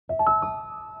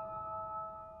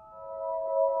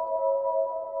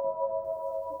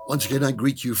Once again, I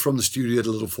greet you from the studio at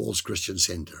Little Falls Christian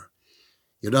Center.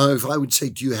 You know, if I would say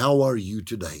to you, how are you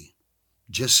today?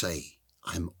 Just say,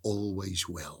 I'm always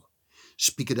well.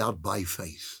 Speak it out by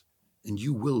faith, and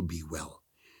you will be well.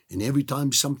 And every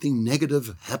time something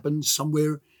negative happens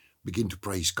somewhere, begin to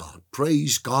praise God.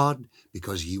 Praise God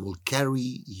because He will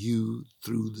carry you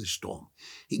through the storm.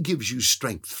 He gives you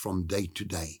strength from day to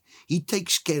day. He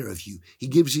takes care of you. He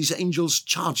gives His angels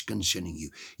charge concerning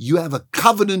you. You have a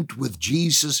covenant with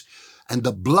Jesus and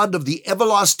the blood of the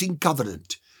everlasting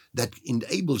covenant that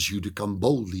enables you to come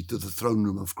boldly to the throne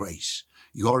room of grace.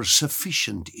 You are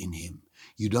sufficient in Him.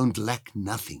 You don't lack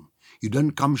nothing. You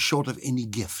don't come short of any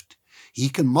gift. He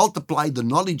can multiply the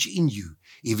knowledge in you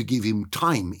if you give Him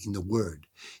time in the Word.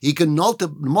 He can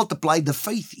multiply the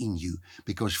faith in you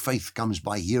because faith comes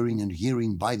by hearing and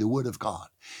hearing by the Word of God.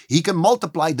 He can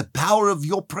multiply the power of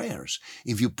your prayers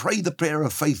if you pray the prayer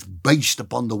of faith based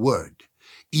upon the Word.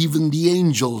 Even the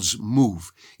angels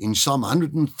move. In Psalm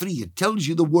 103, it tells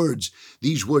you the words,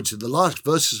 these words in the last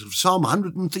verses of Psalm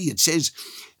 103. It says,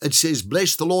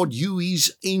 bless the Lord, you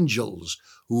His angels,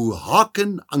 who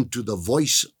hearken unto the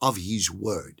voice of His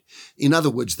word. In other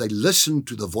words, they listen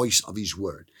to the voice of His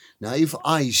word. Now, if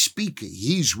I speak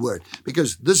His word,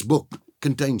 because this book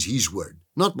contains His word,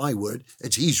 not my word,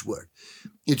 it's His word.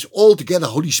 It's altogether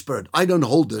Holy Spirit. I don't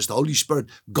hold this, the Holy Spirit,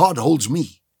 God holds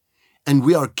me. And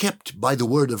we are kept by the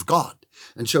word of God.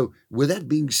 And so, with that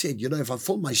being said, you know, if I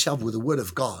fill myself with the word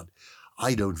of God,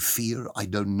 I don't fear, I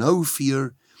don't know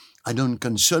fear, I don't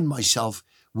concern myself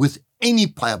with any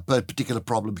particular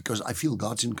problem because I feel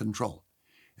God's in control.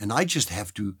 And I just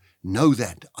have to know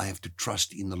that. I have to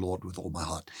trust in the Lord with all my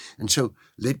heart. And so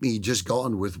let me just go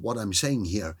on with what I'm saying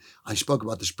here. I spoke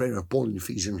about this prayer of Paul in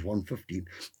Ephesians 1:15,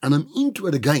 and I'm into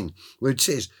it again where it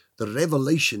says, the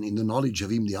revelation in the knowledge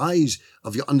of Him, the eyes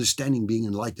of your understanding being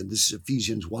enlightened. This is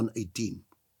Ephesians 1:18.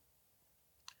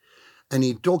 And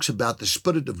he talks about the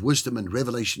spirit of wisdom and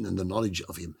revelation and the knowledge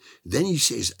of Him. Then he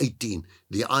says, 18,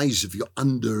 the eyes of your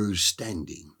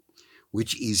understanding,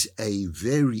 which is a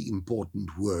very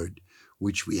important word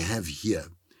which we have here.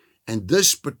 And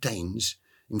this pertains,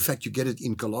 in fact, you get it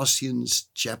in Colossians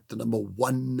chapter number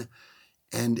 1,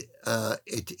 and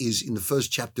it is in the first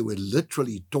chapter where it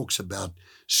literally talks about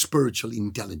spiritual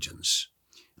intelligence.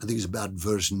 I think it's about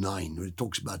verse 9, where it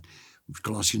talks about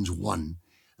Colossians 1.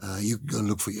 You can go and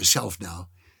look for yourself now,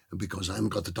 because I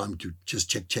haven't got the time to just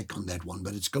check on that one.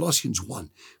 But it's Colossians 1,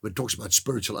 where it talks about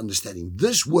spiritual understanding.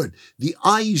 This word, the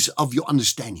eyes of your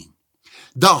understanding,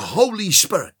 the Holy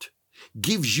Spirit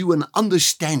gives you an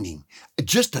understanding,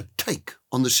 just a take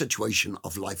on the situation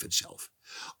of life itself,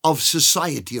 of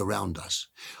society around us,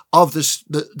 of the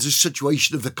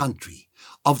situation of the country,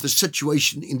 of the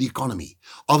situation in the economy,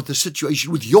 of the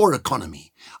situation with your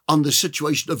economy, on the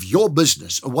situation of your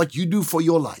business, or what you do for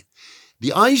your life.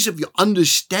 The eyes of your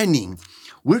understanding,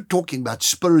 we're talking about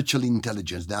spiritual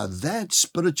intelligence. Now, that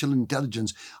spiritual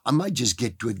intelligence, I might just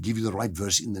get to it, give you the right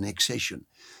verse in the next session.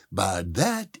 But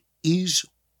that is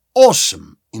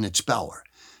awesome in its power,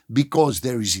 because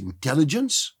there is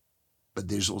intelligence, but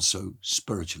there's also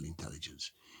spiritual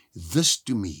intelligence. This,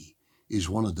 to me, is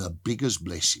one of the biggest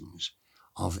blessings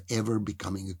of ever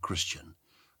becoming a Christian.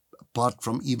 Apart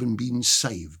from even being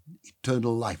saved,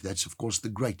 eternal life, that's of course the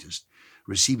greatest,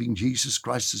 receiving Jesus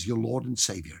Christ as your Lord and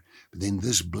Savior. But then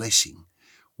this blessing,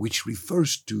 which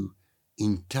refers to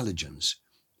intelligence,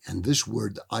 and this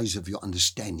word, the eyes of your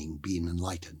understanding being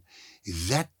enlightened,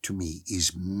 that to me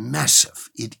is massive.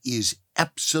 It is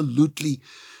absolutely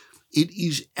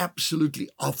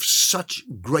of such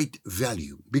great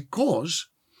value, because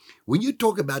when you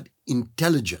talk about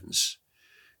intelligence,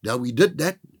 now we did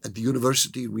that at the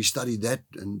university, we studied that,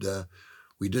 and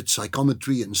we did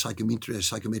psychometry and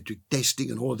psychometric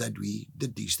testing and all of that. We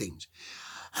did these things.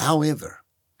 However,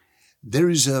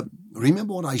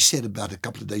 remember what I said about a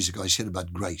couple of days ago, I said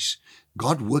about grace.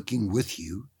 God working with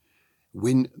you.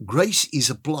 When grace is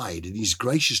applied and He's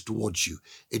gracious towards you,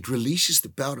 it releases the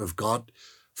power of God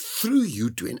through you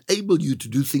to enable you to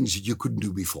do things that you couldn't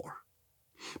do before.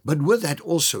 But with that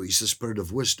also is the spirit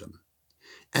of wisdom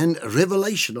and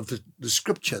revelation of the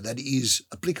scripture that is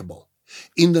applicable.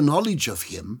 In the knowledge of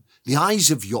Him, the eyes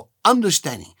of your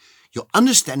understanding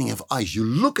of eyes, you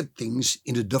look at things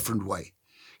in a different way.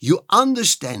 You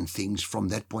understand things from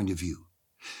that point of view.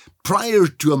 Prior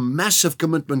to a massive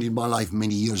commitment in my life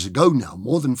many years ago now,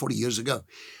 more than 40 years ago,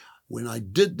 when I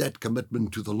did that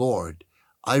commitment to the Lord,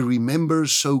 I remember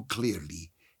so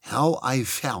clearly how I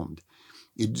found,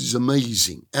 it is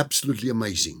amazing, absolutely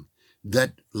amazing,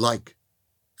 that like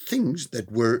things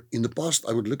that were in the past,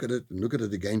 I would look at it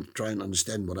again to try and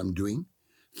understand what I'm doing.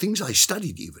 things I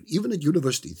studied even at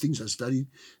university, things I studied,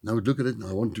 and I would look at it and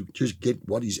I want to just get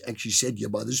what is actually said here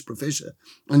by this professor.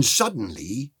 And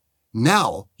suddenly,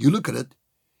 now you look at it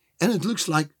and it looks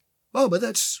like, oh, but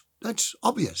that's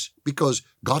obvious because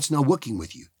God's now working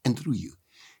with you and through you.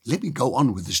 Let me go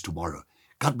on with this tomorrow.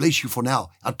 God bless you for now.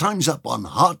 Our time's up on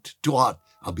Heart to Heart.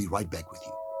 I'll be right back with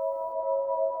you.